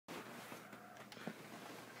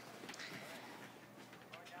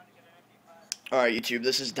Alright YouTube,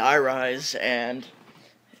 this is Rise, and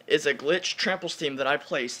it's a glitch Tramplesteam that I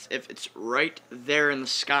placed if it's right there in the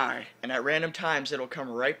sky, and at random times it'll come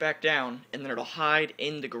right back down, and then it'll hide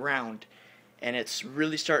in the ground, and it's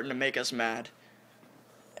really starting to make us mad.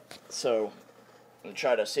 So, I'm going to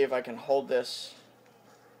try to see if I can hold this.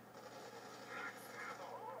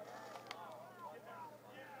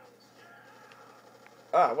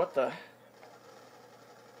 Ah, what the...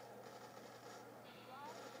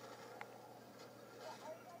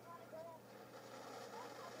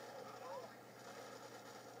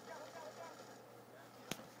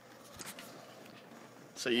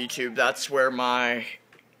 So YouTube, that's where my...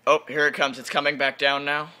 Oh, here it comes. It's coming back down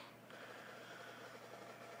now.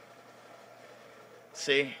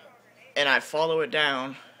 See? And I follow it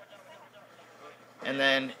down. And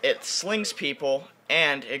then it slings people,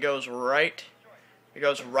 and it goes right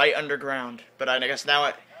underground. But I guess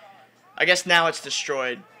now it's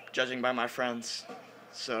destroyed, judging by my friends.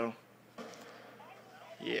 So,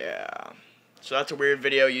 yeah. So that's a weird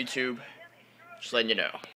video, YouTube. Just letting you know.